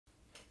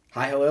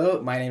Hi, hello,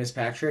 my name is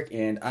Patrick,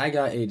 and I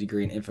got a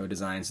degree in info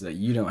design so that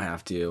you don't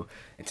have to.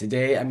 And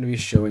today I'm going to be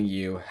showing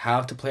you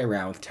how to play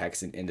around with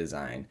text in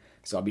InDesign.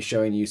 So I'll be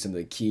showing you some of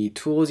the key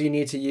tools you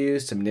need to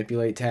use to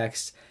manipulate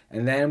text,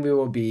 and then we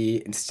will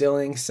be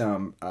instilling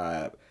some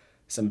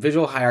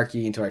visual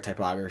hierarchy into our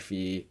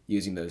typography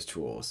using those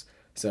tools.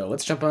 So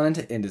let's jump on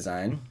into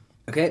InDesign.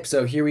 Okay,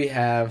 so here we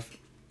have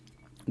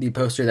the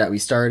poster that we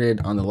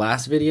started on the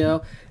last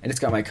video, and it's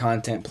got my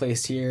content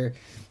placed here.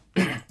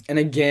 And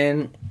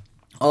again,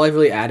 all I've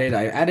really added,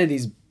 I added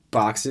these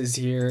boxes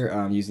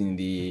here using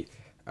the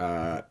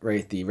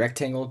the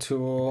rectangle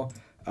tool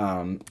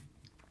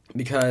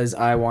because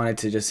I wanted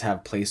to just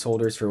have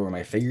placeholders for where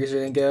my figures are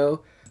going to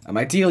go.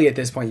 Ideally, at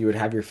this point, you would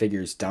have your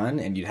figures done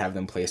and you'd have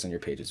them placed on your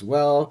page as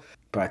well.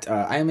 But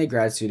I am a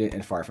grad student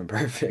and far from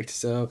perfect,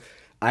 so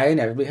I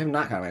inevitably have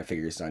not got my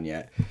figures done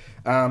yet.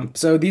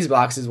 So these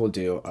boxes will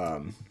do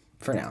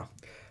for now.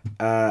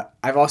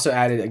 I've also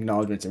added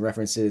acknowledgements and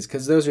references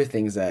because those are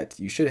things that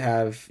you should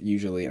have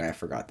usually, and I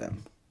forgot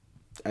them,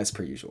 as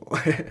per usual.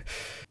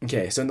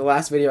 Okay, so in the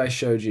last video I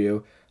showed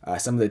you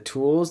some of the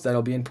tools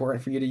that'll be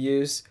important for you to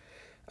use.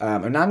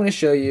 And now I'm going to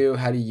show you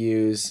how to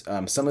use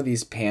some of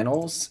these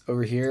panels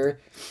over here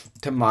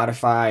to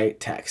modify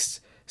text.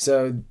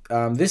 So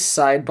this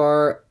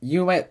sidebar,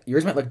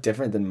 yours might look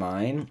different than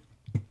mine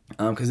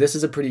because this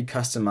is a pretty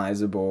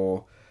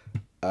customizable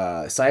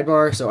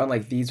sidebar. So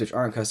unlike these, which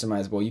aren't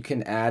customizable, you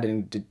can add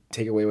and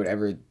take away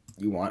whatever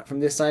you want from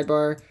this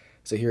sidebar.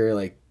 So here,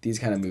 like, these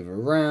kind of move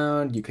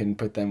around. You can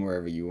put them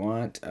wherever you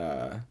want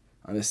on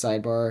this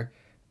sidebar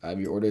if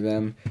you order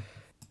them.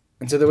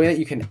 And so the way that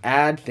you can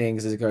add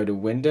things is go to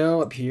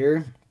Window up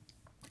here,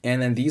 and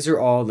then these are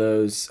all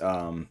those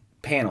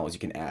panels you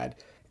can add.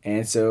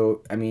 And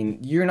so, I mean,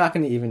 you're not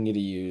going to even need to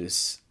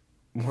use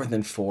more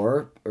than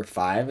 4 or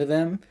 5 of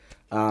them,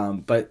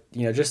 but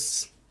you know,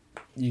 just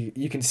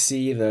you can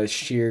see the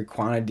sheer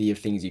quantity of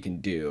things you can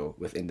do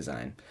with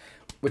InDesign,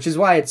 which is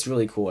why it's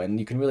really cool, and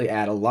you can really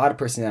add a lot of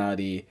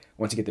personality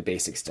once you get the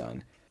basics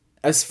done.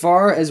 As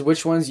far as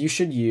which ones you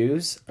should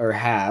use or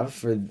have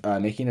for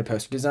making a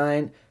poster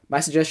design, my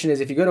suggestion is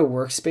if you go to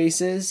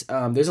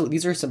Workspaces,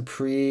 these are some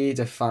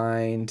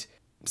predefined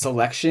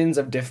selections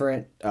of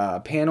different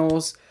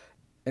panels.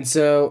 And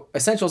so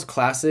Essentials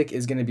Classic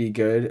is going to be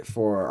good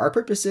for our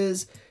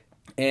purposes,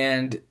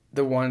 and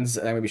the ones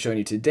that I'm going to be showing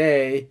you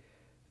today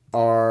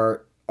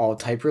are all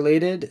type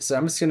related. So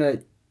I'm just going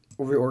to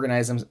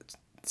reorganize them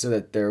so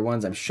that they're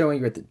ones I'm showing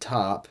you at the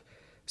top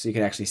so you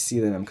can actually see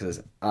them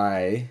because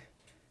I'm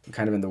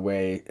kind of in the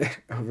way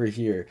over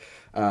here.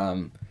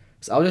 So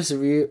I'll just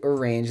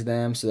rearrange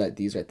them so that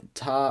these are at the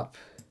top.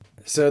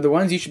 So the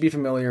ones you should be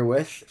familiar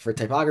with for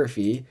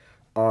typography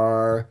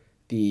are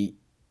the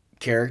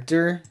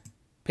character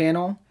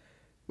panel,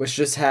 which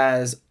just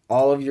has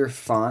all of your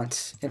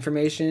font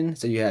information.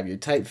 So you have your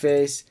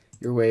typeface,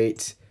 your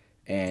weight,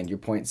 and your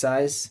point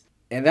size.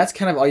 And that's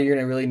kind of all you're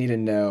going to really need to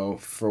know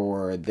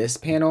for this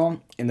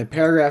panel. In the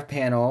paragraph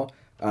panel,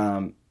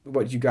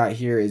 what you got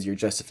here is your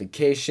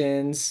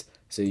justifications.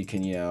 So you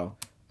can,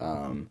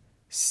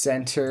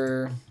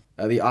 center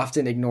the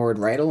often ignored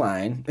right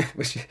align,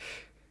 which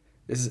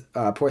is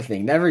a poor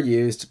thing. Never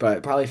used,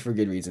 but probably for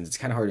good reasons. It's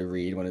kind of hard to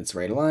read when it's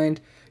right aligned.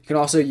 You can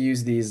also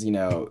use these,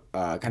 kind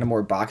of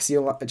more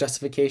boxy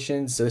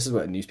justifications. So this is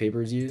what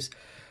newspapers use.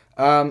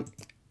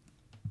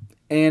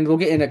 And we'll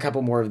get in a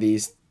couple more of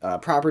these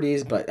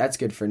properties, but that's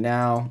good for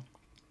now.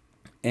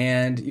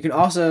 And you can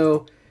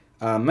also,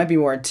 might be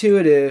more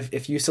intuitive,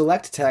 if you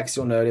select text,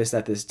 you'll notice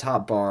that this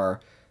top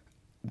bar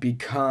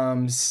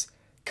becomes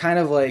kind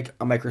of like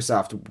a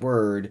Microsoft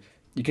Word.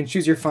 You can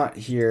choose your font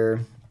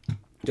here,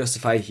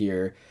 justify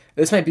here.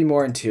 This might be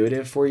more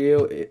intuitive for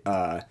you,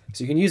 so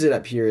you can use it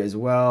up here as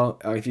well.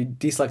 If you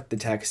deselect the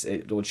text,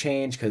 it will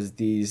change because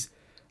these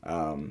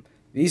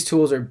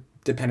tools are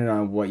dependent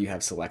on what you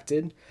have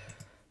selected.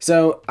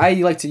 So I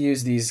like to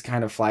use these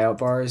kind of flyout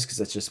bars because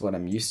that's just what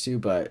I'm used to,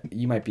 but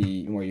you might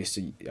be more used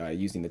to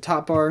using the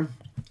top bar.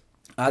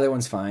 Either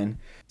one's fine.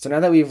 So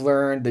now that we've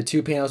learned the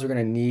 2 panels we're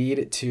going to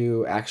need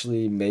to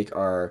actually make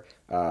our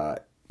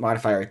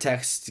modify our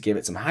text to give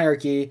it some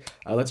hierarchy,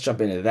 let's jump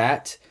into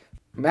that.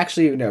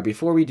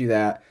 Before we do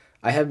that,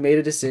 I have made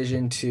a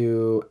decision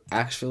to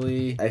I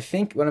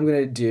think what I'm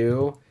going to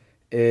do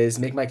is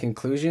make my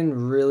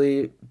conclusion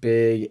really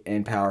big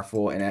and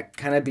powerful, and that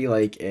kind of be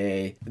like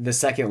the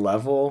second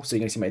level. So you're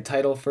gonna see my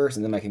title first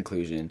and then my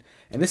conclusion.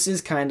 And this is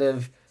kind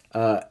of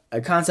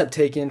a concept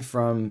taken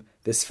from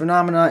this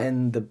phenomena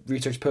in the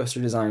research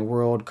poster design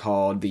world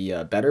called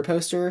the better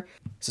poster.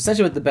 So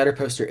essentially what the better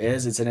poster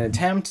is, it's an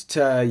attempt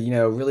to,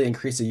 really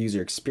increase the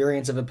user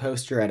experience of a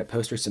poster at a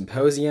poster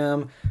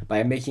symposium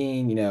by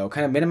making,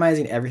 kind of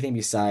minimizing everything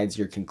besides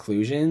your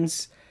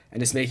conclusions and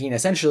just making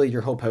essentially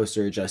your whole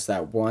poster just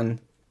that one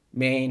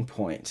main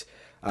point.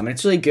 And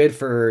it's really good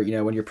for,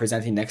 when you're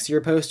presenting next to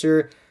your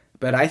poster,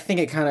 but I think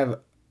it kind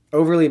of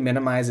overly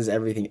minimizes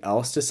everything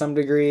else to some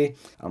degree.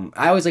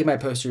 I always like my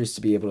posters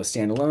to be able to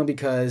stand alone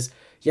because,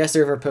 yes,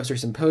 they're for poster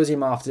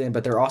symposium often,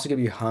 but they're also going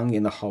to be hung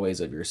in the hallways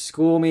of your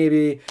school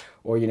maybe,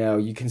 or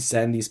you can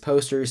send these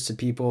posters to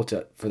people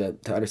to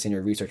understand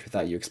your research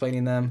without you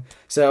explaining them.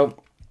 So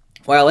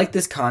while I like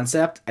this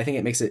concept, I think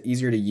it makes it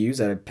easier to use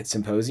at a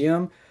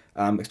symposium,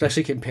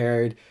 especially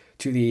compared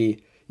to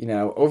the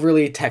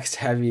overly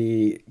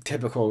text-heavy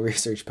typical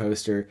research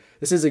poster.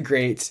 This is a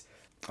great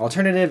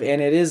alternative,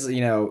 and it is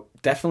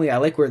definitely, I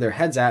like where their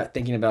head's at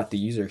thinking about the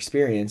user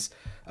experience.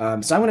 So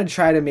I'm going to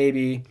try to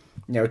maybe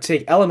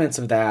take elements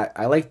of that.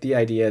 I like the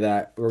idea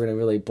that we're going to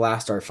really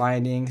blast our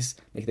findings,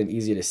 make them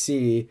easy to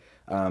see,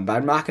 but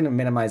I'm not going to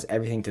minimize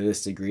everything to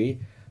this degree.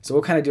 So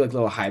we'll kind of do like a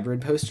little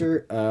hybrid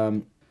poster.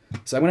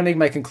 So I'm going to make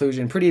my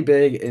conclusion pretty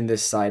big in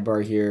this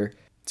sidebar here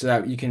so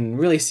that you can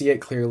really see it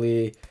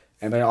clearly.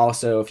 And then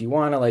also, if you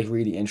want to like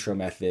read the intro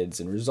methods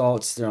and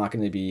results, they're not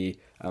going to be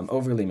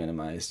overly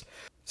minimized.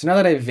 So now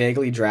that I've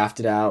vaguely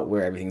drafted out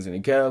where everything's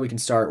going to go, we can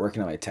start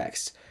working on my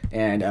text.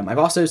 And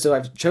I've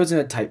chosen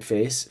a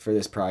typeface for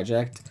this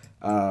project.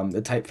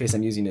 The typeface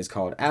I'm using is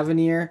called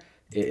Avenir.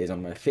 It is one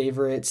of my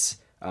favorites.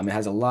 It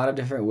has a lot of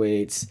different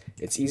weights.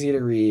 It's easy to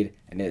read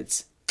and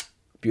it's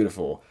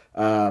beautiful.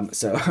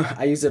 So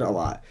I use it a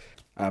lot.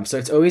 So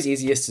it's always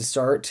easiest to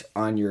start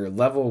on your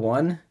level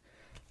 1,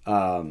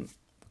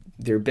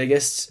 your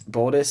biggest,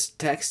 boldest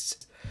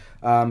text.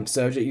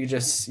 So you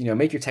just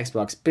make your text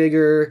box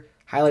bigger,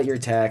 highlight your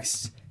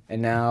text,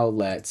 and now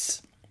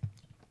let's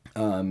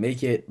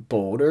make it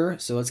bolder.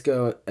 So let's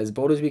go as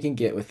bold as we can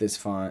get with this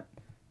font,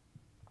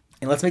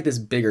 and let's make this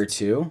bigger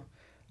too.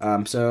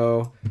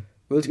 So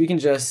we can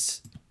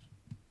just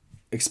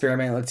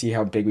experiment. Let's see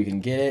how big we can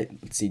get it.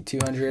 Let's see,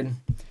 200.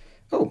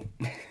 Oh,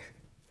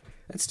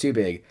 that's too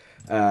big.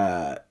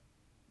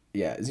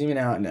 Yeah, zooming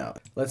out, no.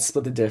 Let's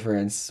split the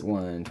difference,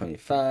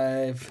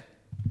 125.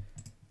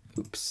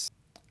 Oops.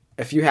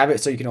 If you have it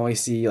so you can only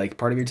see like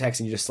part of your text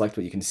and you just select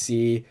what you can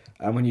see,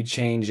 when you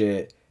change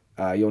it,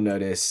 you'll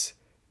notice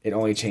it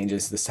only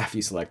changes the stuff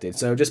you selected.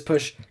 So just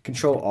push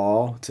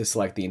Control-All to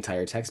select the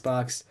entire text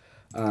box.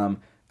 I'm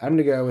going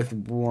to go with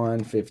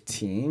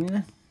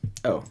 115.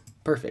 Oh,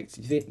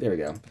 perfect. There we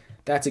go.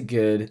 That's a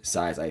good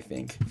size, I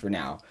think, for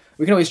now.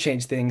 We can always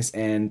change things,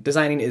 and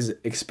designing is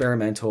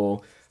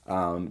experimental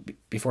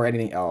before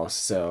anything else.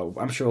 So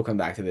I'm sure we'll come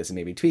back to this and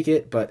maybe tweak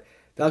it, but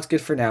that looks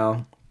good for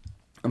now.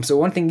 So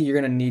one thing you're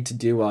going to need to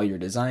do while you're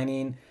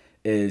designing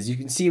is you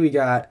can see we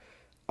got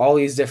all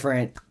these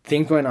different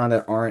things going on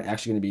that aren't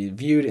actually going to be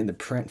viewed in the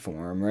print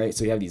form, right?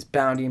 So you have these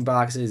bounding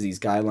boxes, these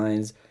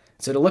guidelines.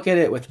 So to look at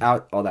it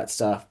without all that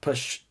stuff,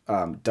 push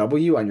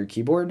W on your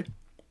keyboard.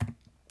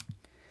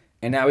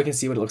 And now we can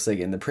see what it looks like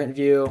in the print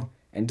view,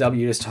 and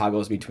W just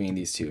toggles between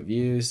these two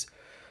views.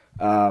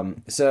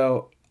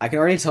 So I can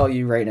already tell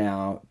you right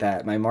now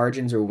that my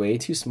margins are way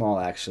too small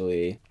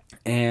actually,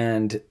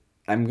 and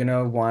I'm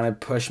gonna want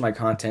to push my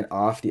content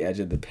off the edge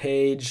of the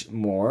page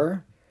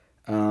more.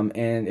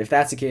 And if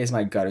that's the case,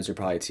 my gutters are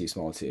probably too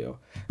small too.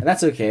 And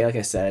that's okay, like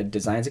I said,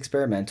 design's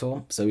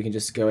experimental, so we can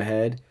just go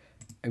ahead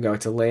and go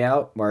to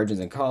layout, margins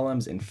and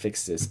columns, and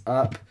fix this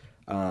up.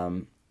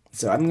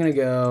 So I'm gonna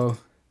go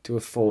to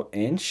a full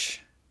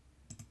inch,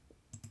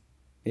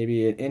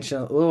 maybe an inch,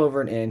 a little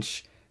over an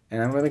inch,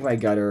 and I'm gonna make my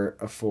gutter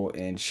a full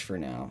inch for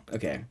now.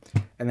 Okay,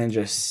 and then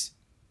just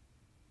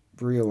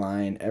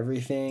realign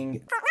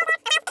everything.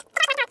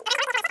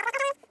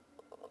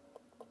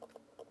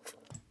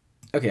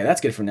 Okay,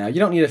 that's good for now. You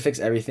don't need to fix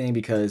everything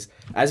because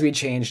as we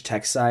change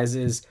text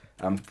sizes,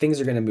 things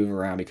are going to move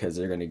around because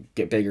they're going to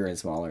get bigger and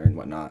smaller and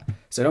whatnot.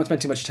 So don't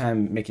spend too much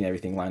time making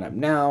everything line up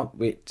now.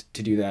 Wait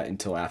to do that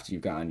until after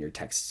you've gotten your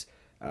text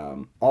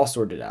all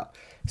sorted out.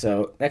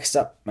 So next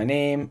up, my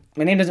name.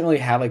 My name doesn't really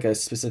have like a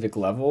specific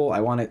level. I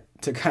want it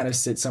to kind of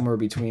sit somewhere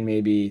between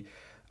maybe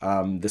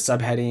the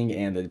subheading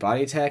and the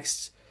body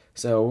text.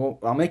 So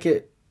I'll make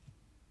it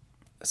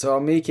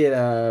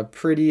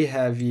pretty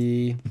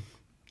heavy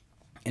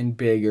and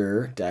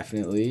bigger,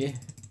 definitely.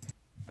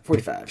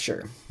 45,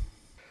 sure.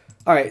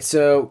 All right,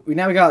 so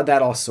now we got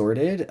that all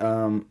sorted.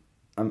 I'm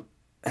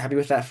happy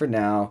with that for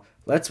now.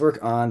 Let's work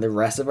on the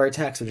rest of our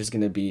text, which is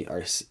going to be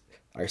our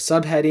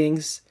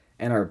subheadings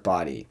and our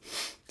body.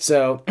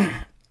 So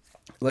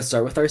let's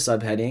start with our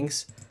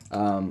subheadings.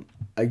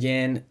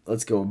 Again,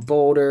 let's go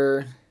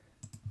bolder.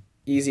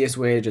 Easiest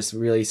way to just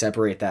really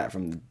separate that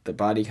from the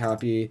body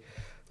copy.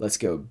 Let's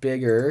go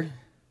bigger.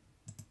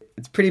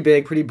 It's pretty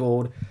big, pretty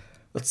bold.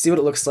 Let's see what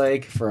it looks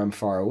like from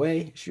far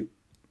away. Shoot.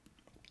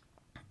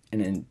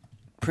 And then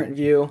print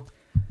view.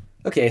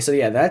 Okay, so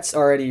yeah, that's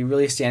already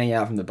really standing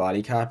out from the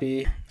body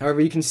copy.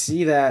 However, you can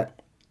see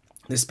that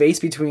the space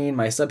between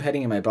my subheading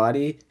and my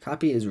body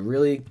copy is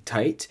really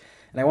tight.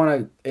 And I want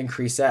to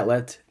increase that,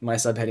 let my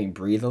subheading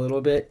breathe a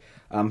little bit.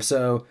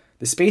 So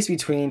the space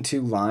between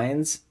two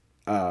lines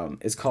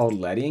is called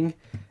leading.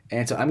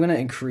 And so I'm going to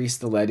increase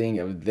the leading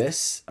of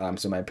this.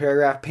 So my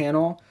paragraph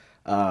panel,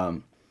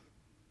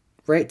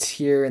 right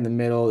here in the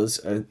middle is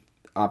an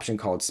option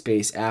called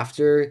space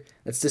after.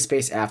 That's the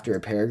space after a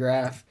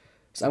paragraph.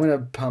 So I'm going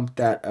to pump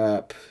that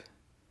up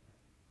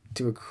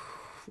to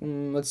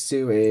let's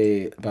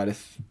do about a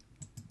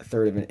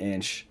third of an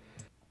inch.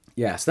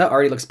 Yeah, so that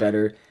already looks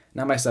better.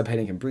 Now my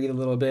subheading can breathe a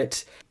little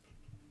bit.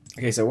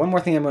 Okay, so one more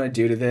thing I'm going to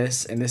do to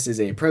this, and this is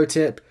a pro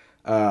tip.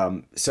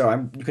 You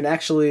can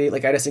actually,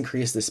 like I just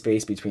increased the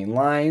space between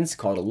lines,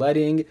 called a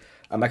leading.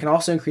 I can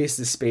also increase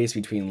the space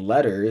between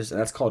letters, and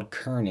that's called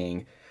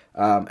kerning.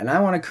 And I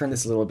want to kern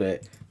this a little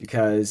bit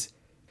because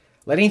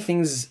letting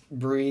things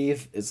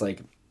breathe is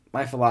like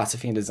my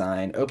philosophy in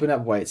design. Open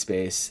up white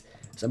space.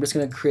 So I'm just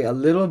going to create a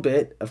little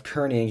bit of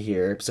kerning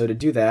here. So to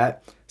do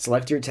that,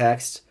 select your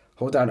text,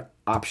 hold down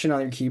Option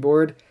on your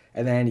keyboard,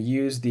 and then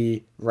use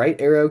the right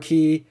arrow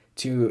key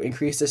to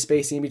increase the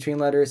spacing between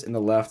letters and the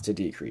left to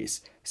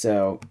decrease.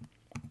 So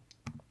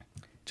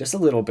just a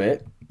little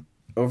bit.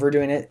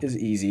 Overdoing it is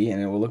easy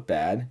and it will look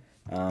bad.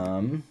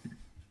 I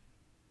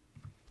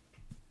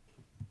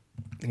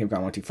think I've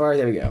gone one too far.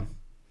 There we go.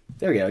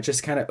 There we go. It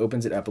just kind of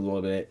opens it up a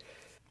little bit.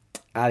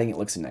 I think it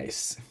looks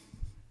nice.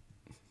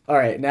 All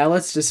right, now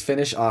let's just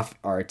finish off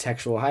our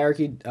textual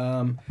hierarchy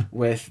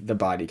with the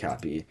body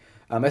copy.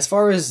 As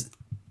far as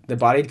the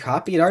bodied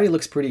copy, it already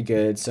looks pretty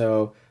good.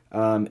 So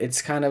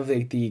it's kind of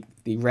like the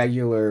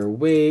regular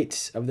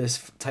weight of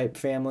this type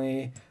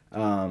family.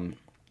 I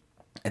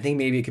think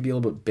maybe it could be a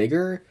little bit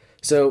bigger.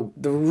 So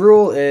the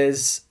rule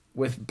is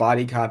with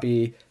body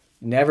copy,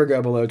 never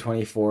go below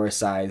 24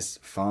 size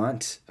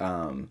font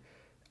on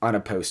a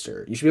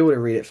poster. You should be able to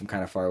read it from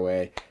kind of far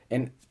away.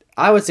 And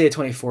I would say a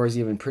 24 is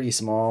even pretty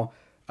small.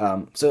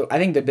 So I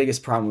think the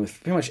biggest problem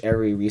with pretty much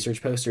every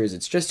research poster is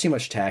it's just too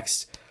much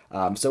text.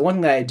 So one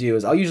thing that I do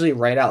is I'll usually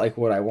write out like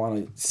what I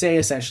want to say,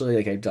 essentially,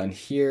 like I've done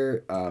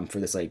here for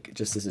this, like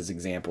just this is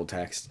example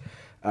text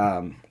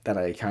that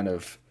I kind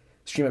of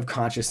stream of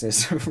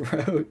consciousness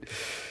wrote.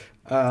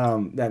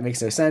 That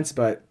makes no sense,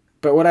 but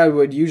what I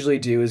would usually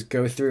do is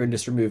go through and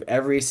just remove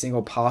every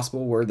single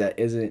possible word that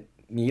isn't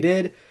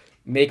needed,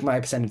 make my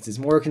sentences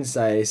more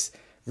concise,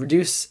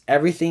 reduce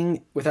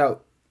everything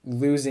without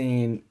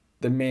losing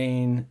the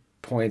main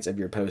points of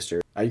your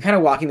poster. You're kind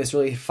of walking this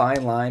really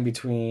fine line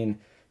between,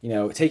 you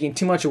know, taking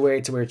too much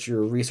away to where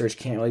your research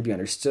can't really be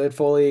understood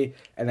fully,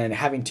 and then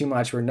having too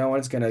much where no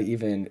one's going to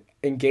even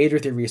engage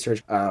with your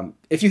research.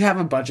 If you have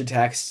a bunch of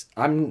text,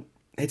 I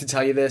hate to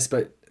tell you this,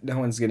 but no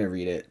one's going to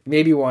read it.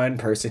 Maybe one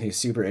person who's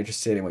super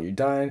interested in what you've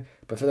done,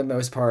 but for the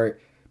most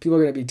part, people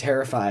are going to be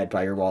terrified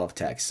by your wall of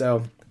text.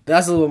 So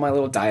that's my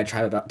little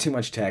diatribe about too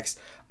much text.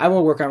 I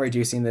will work on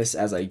reducing this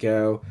as I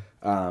go.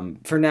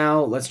 For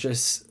now,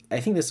 I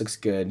think this looks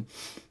good.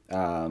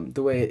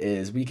 The way it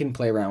is, we can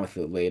play around with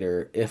it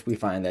later if we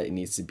find that it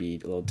needs to be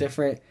a little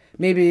different.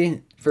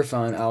 Maybe for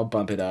fun, I'll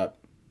bump it up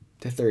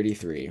to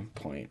 33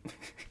 point.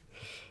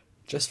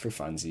 Just for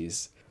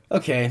funsies.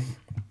 Okay,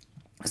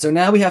 so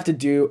now we have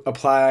to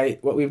apply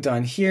what we've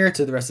done here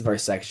to the rest of our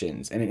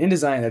sections. And in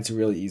InDesign, that's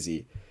really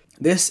easy.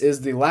 This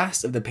is the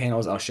last of the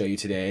panels I'll show you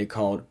today,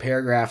 called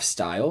Paragraph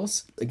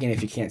Styles. Again,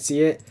 if you can't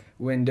see it,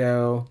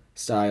 Window,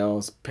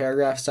 Styles,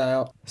 Paragraph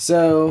Style.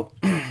 So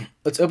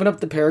let's open up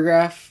the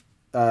Paragraph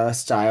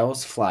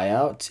Styles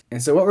flyout.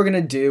 And so what we're going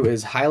to do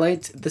is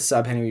highlight the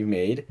subheading we've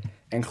made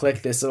and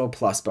click this little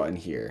plus button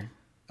here.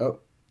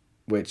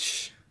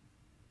 Which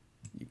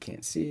you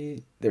can't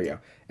see. There we go.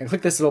 And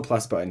click this little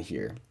plus button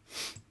here.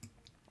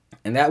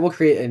 And that will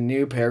create a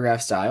new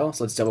paragraph style.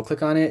 So let's double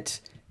click on it,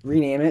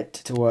 rename it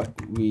to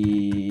what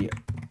we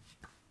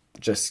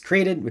just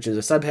created, which is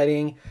a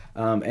subheading.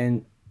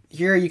 And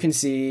here you can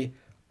see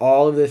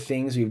all of the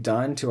things we've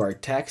done to our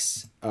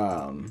text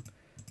to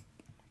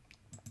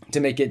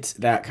make it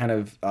that kind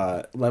of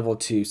level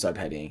 2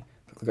 subheading.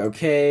 Click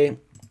OK.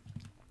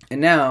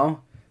 And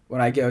now when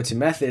I go to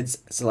methods,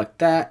 select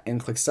that and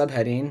click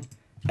subheading,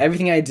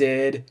 everything I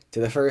did to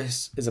the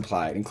first is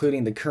applied,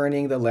 including the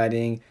kerning, the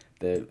leading,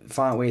 the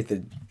font weight,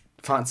 the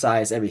font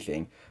size,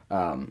 everything.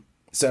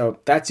 So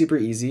that's super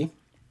easy.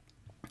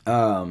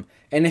 And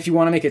if you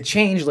want to make a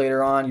change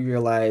later on, you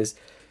realize,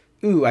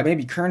 ooh, I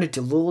maybe kerned it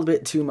a little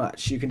bit too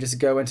much. You can just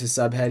go into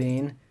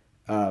subheading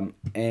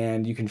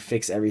and you can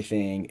fix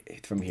everything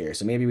from here.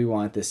 So maybe we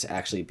want this to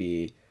actually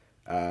be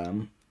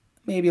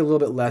maybe a little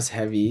bit less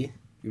heavy.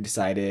 We've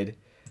decided.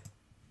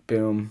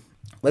 Boom.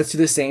 Let's do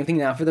the same thing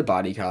now for the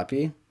body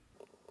copy.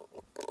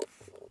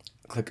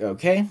 Click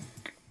OK.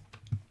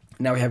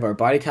 Now we have our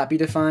body copy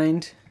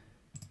defined,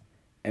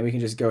 and we can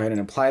just go ahead and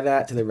apply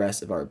that to the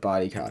rest of our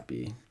body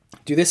copy.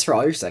 Do this for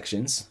all your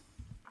sections.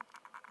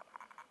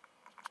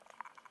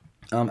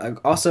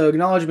 Also,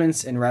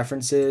 acknowledgements and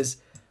references,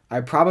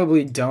 I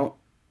probably don't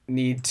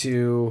need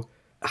to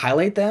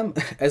highlight them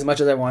as much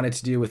as I wanted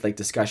to do with like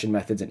discussion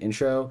methods and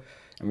intro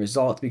and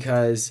result,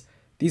 because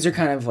these are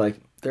kind of like,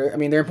 they're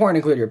important to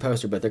include in your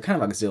poster, but they're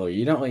kind of auxiliary.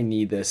 You don't really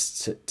need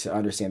this to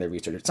understand the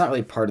research. It's not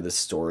really part of the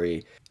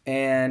story.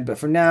 But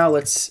for now,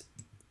 let's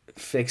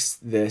fix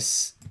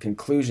this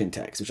conclusion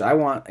text, which I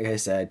want, like I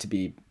said, to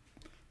be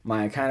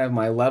my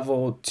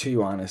level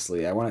 2,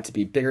 honestly. I want it to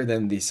be bigger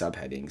than these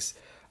subheadings.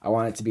 I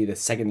want it to be the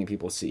second thing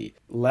people see.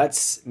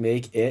 Let's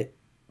make it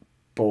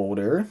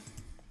bolder.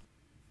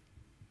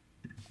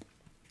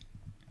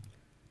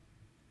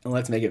 And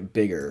let's make it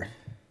bigger.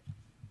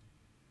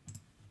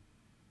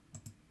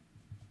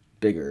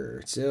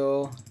 Bigger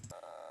still.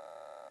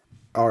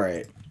 All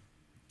right,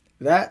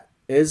 that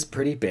is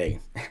pretty big,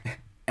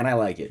 and I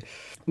like it.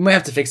 We might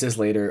have to fix this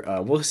later.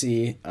 We'll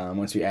see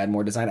once we add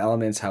more design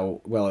elements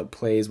how well it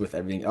plays with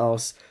everything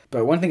else.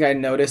 But one thing I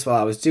noticed while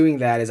I was doing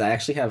that is I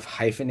actually have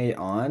hyphenate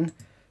on.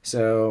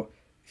 So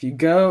if you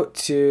go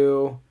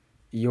to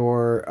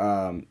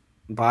your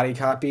body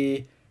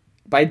copy,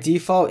 by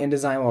default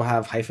InDesign will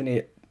have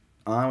hyphenate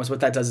on. So what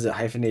that does is it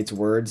hyphenates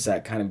words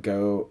that kind of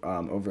go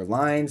over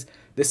lines.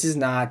 This is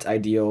not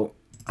ideal.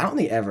 I don't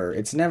think ever.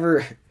 It's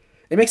never.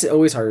 It makes it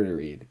always harder to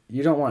read.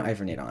 You don't want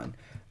hyphenate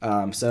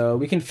on. So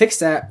we can fix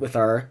that with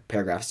our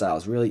paragraph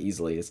styles really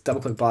easily. It's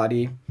double click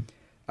body.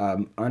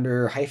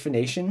 Under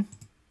hyphenation,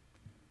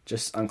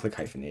 just unclick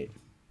hyphenate.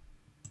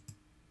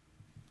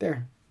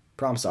 There,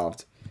 problem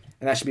solved.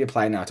 And that should be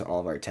applied now to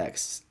all of our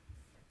texts.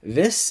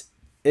 This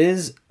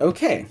is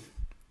okay.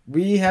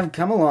 We have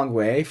come a long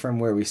way from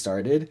where we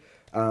started.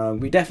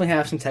 We definitely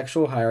have some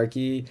textual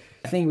hierarchy.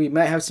 I think we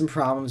might have some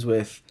problems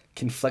with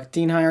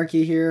conflicting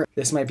hierarchy here.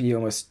 This might be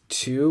almost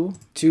too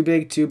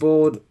big, too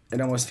bold. It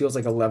almost feels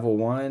like a level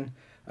 1.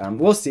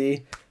 We'll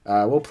see.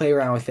 We'll play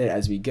around with it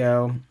as we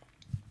go.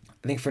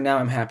 I think for now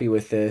I'm happy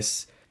with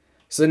this.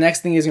 So the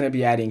next thing is going to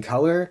be adding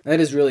color. That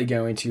is really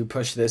going to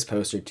push this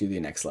poster to the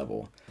next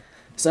level.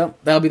 So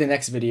that'll be the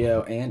next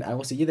video, and I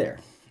will see you there.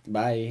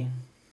 Bye.